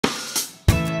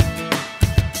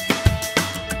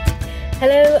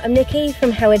Hello, I'm Nikki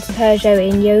from Howard's Peugeot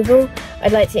in Yeovil.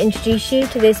 I'd like to introduce you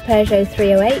to this Peugeot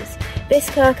 308. This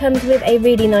car comes with a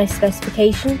really nice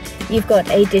specification. You've got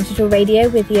a digital radio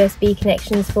with USB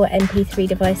connections for MP3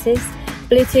 devices,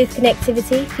 Bluetooth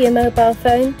connectivity for your mobile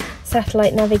phone,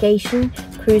 satellite navigation,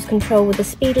 cruise control with a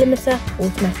speed limiter,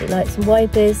 automatic lights and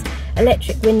wipers,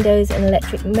 electric windows and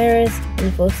electric mirrors, and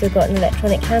you've also got an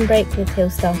electronic handbrake with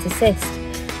hill start assist.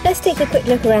 Let's take a quick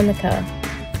look around the car.